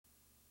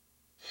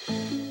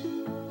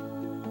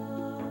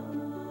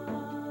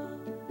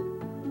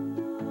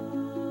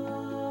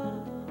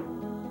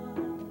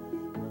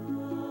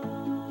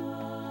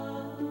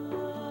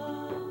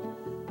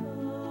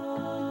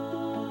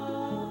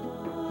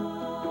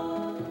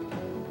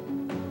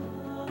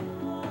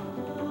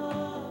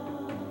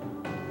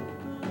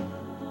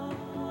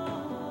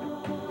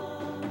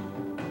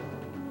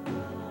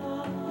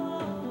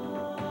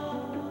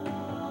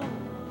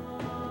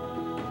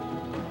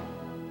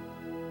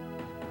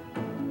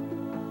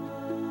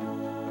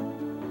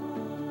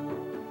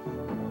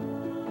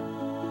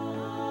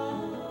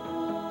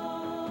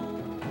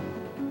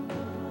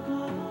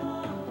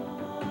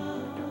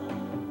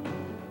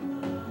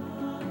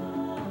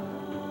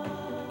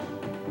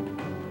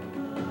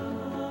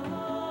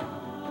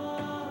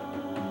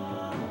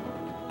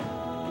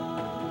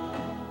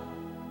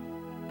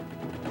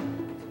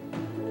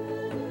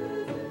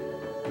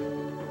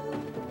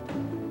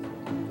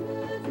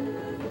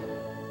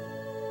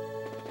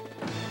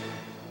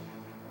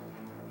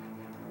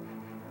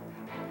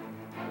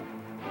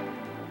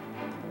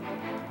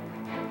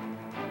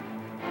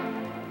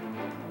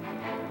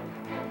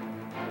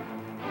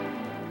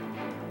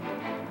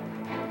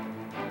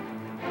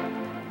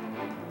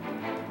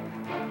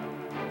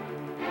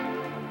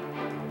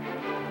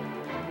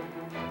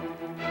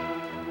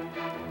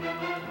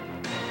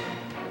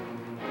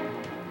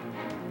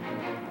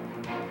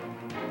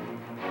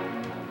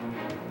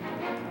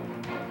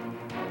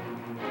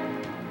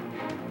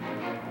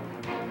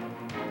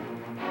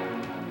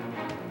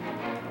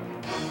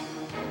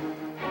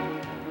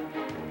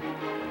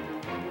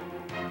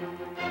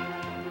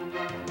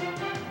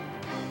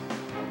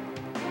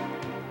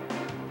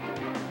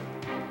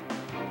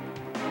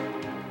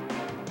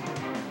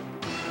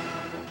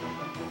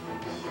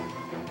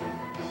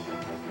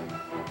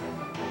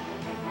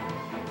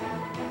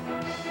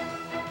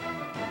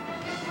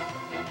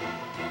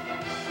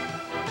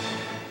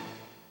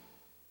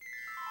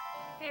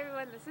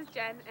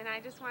Jen, and I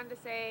just wanted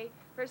to say,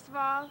 first of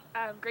all,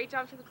 great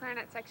job to the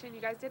clarinet section.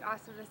 You guys did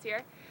awesome this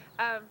year.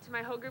 To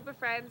my whole group of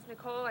friends,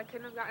 Nicole, I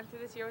couldn't have gotten through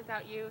this year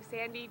without you.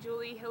 Sandy,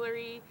 Julie,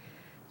 Hillary,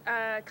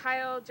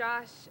 Kyle,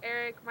 Josh,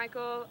 Eric,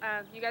 Michael,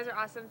 you guys are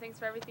awesome. Thanks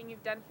for everything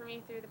you've done for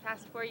me through the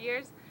past 4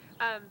 years.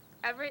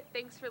 Everett,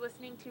 thanks for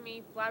listening to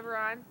me blabber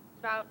on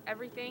about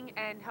everything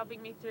and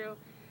helping me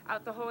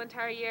throughout the whole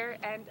entire year.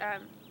 And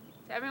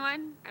to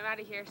everyone, I'm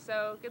out of here.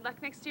 So good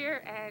luck next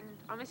year, and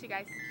I'll miss you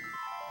guys.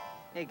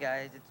 Hey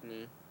guys, it's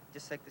me.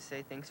 Just like to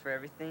say thanks for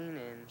everything,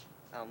 and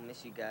I'll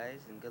miss you guys,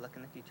 and good luck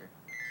in the future.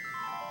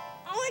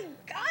 Oh my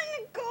God,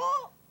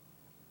 Nicole!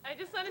 I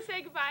just want to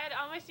say goodbye to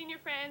all my senior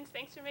friends.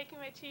 Thanks for making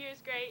my 2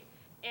 years great,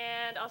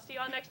 and I'll see you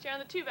all next year on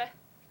the tuba.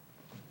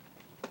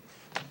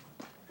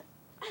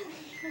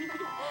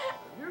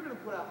 You're going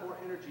to put out more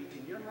energy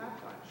in your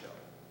halftime show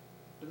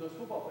than those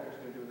football players are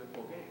going to do in the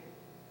full game.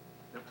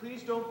 Now,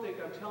 please don't think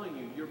I'm telling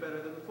you you're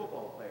better than the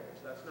football players.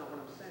 That's not what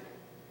I'm saying.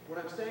 What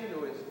I'm saying,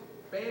 though, is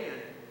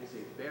band is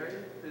a very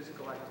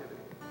physical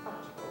activity. How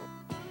much fun?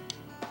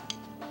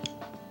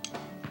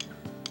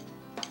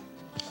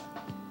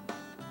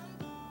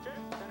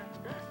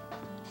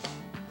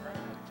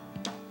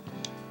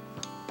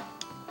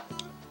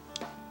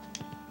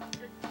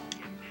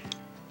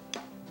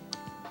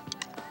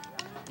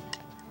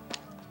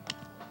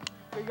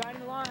 Big guy in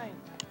the line.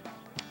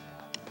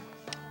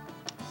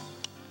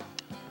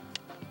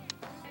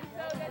 And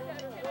so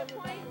that's a pivot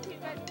point, you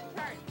guys can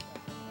turn,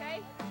 okay?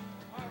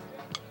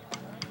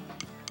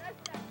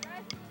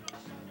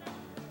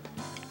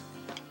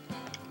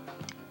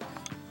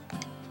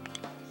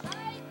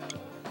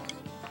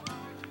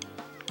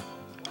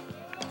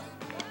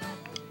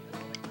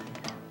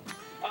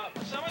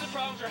 Some of the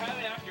problems we're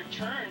having after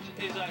turns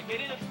is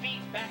getting the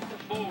feet back to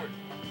forward.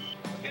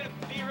 You gotta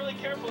be really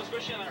careful,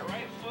 especially on that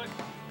right foot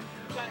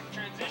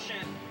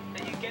transition,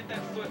 that you get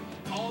that foot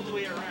all the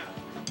way around.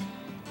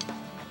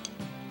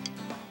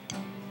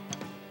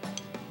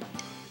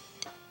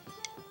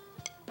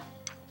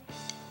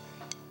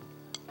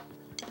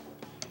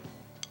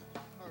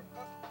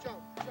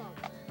 Jump,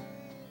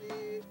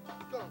 ready,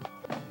 go.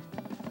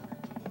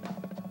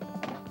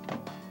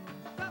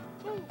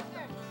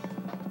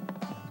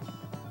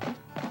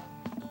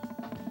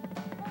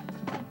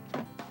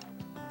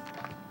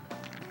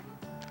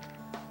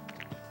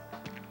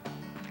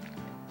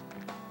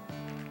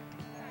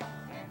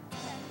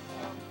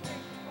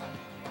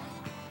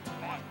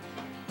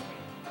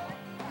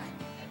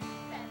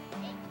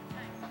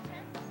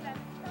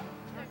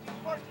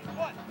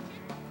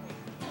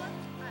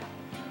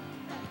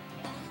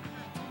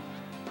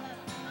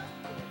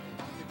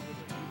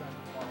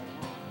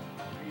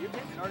 You're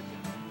getting aren't you?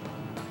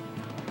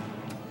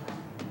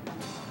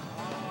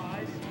 Oh,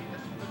 I see.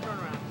 This is the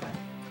turnaround set.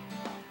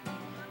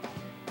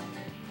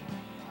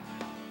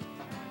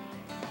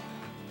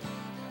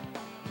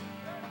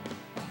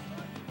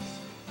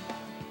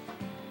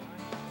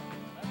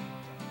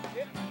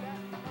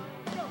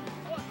 Go.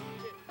 1,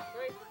 2,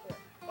 3, 4,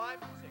 5,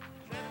 6,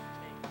 7,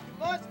 8. You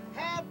must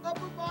have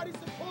upper body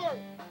support.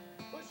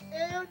 Push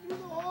air through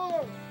the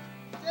horn.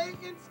 Stay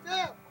in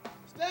step.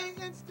 Stay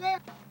in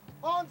step.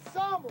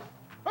 Ensemble.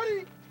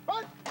 Ready,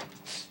 run.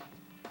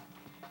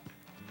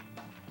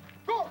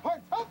 Go,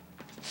 hunt, up.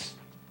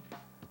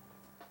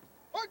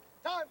 Work,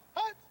 time,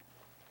 hunt.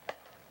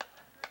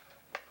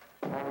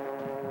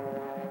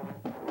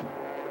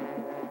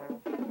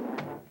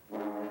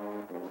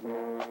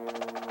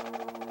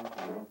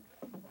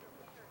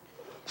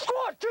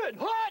 Squatting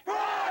hut!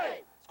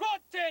 Right!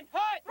 Squatting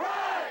hut!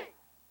 Right!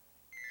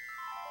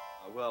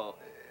 Well,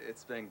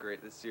 it's been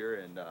great this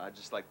year, and I'd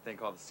just like to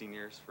thank all the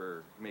seniors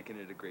for making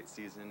it a great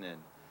season, and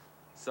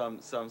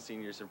some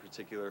seniors in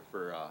particular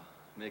for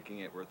making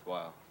it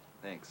worthwhile.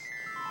 Thanks.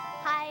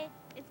 Hi,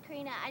 it's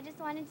Karina. I just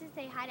wanted to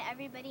say hi to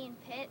everybody in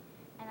Pitt,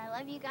 and I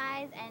love you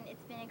guys, and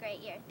it's been a great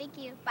year. Thank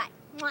you. Bye.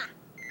 Mwah.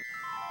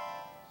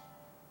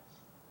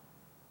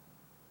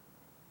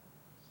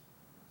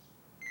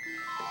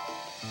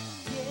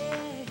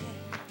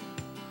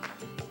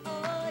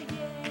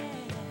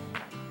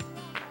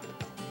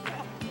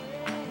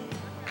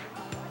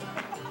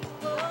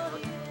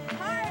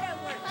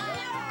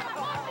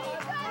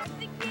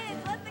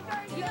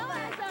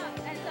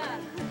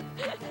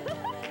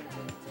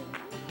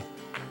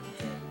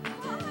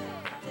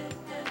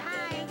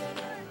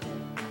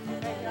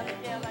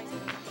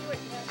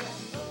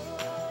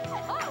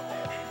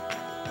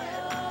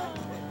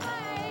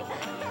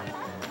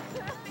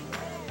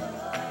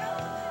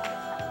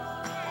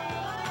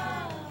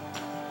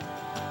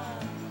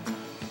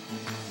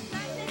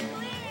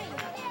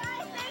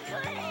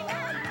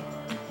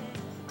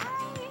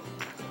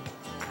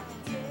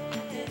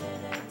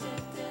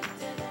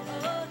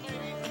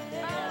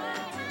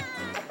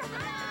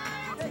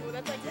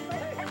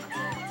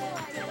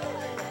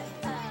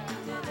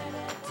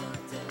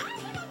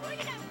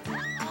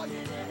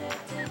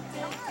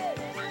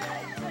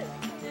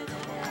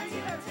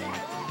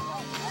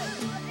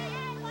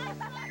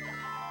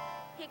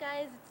 Hey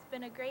guys, it's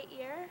been a great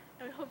year,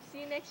 and we hope to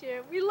see you next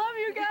year. We love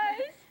you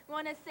guys!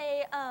 want to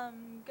say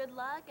good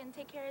luck and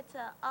take care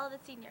to all the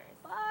seniors.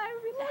 Bye.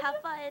 Have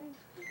fun.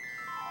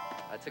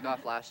 I took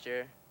off last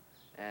year,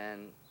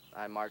 and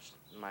I marched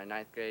my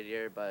 9th grade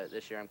year, but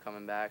this year I'm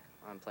coming back.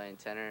 I'm playing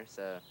tenor,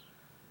 so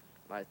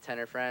my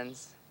tenor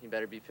friends, you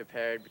better be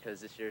prepared because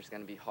this year's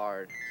going to be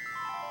hard.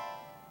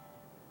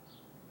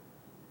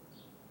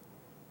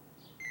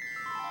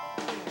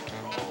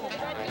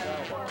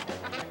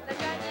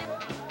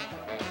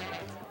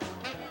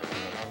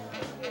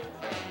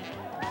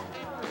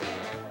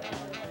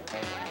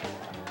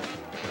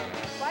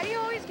 Why do you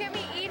always get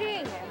me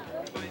eating?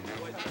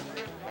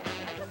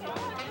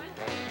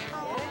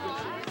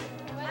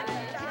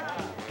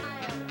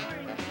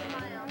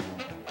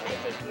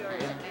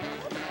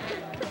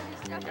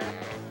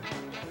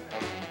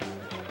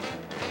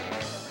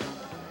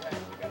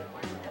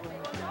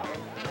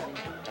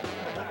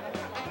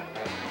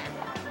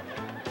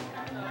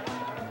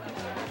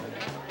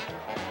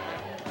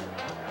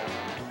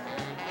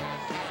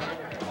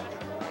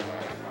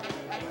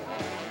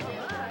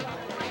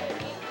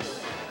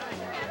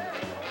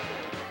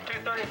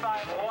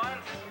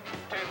 Once,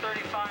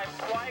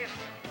 $235 twice,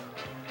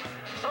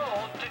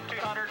 sold to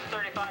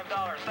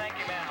 $235. Thank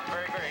you, ma'am.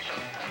 Very gracious.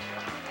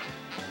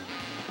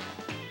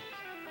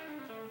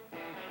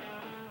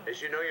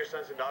 As you know, your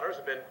sons and daughters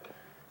have been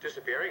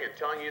disappearing and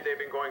telling you they've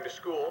been going to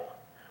school.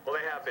 Well,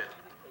 they have been,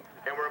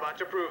 and we're about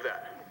to prove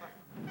that.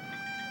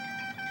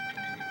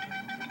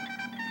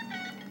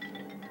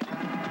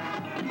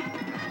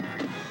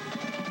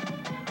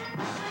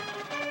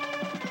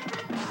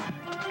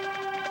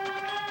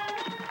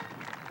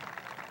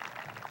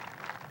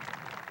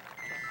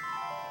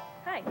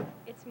 Hi,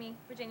 it's me,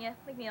 Virginia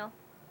McNeil,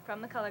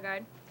 from the Color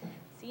Guard.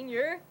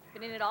 Senior,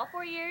 been in it all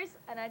 4 years,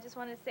 and I just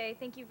want to say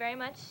thank you very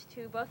much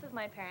to both of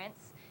my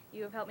parents.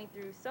 You have helped me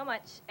through so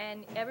much,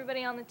 and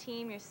everybody on the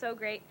team, you're so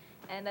great,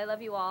 and I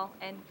love you all,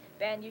 and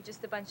Ben, you're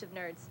just a bunch of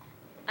nerds.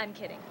 I'm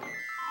kidding.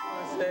 I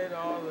want to say to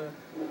all the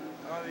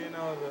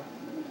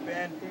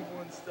band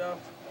people and stuff,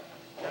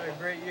 had a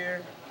great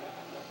year,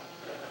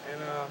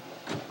 and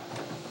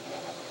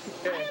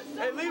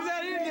hey, leave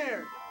that in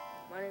there!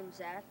 My name's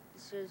Zach.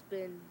 This year's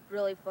been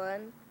really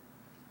fun.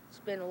 It's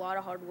been a lot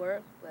of hard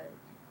work, but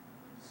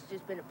it's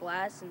just been a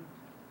blast, and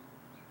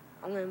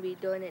I'm going to be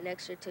doing it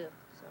next year too.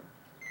 So.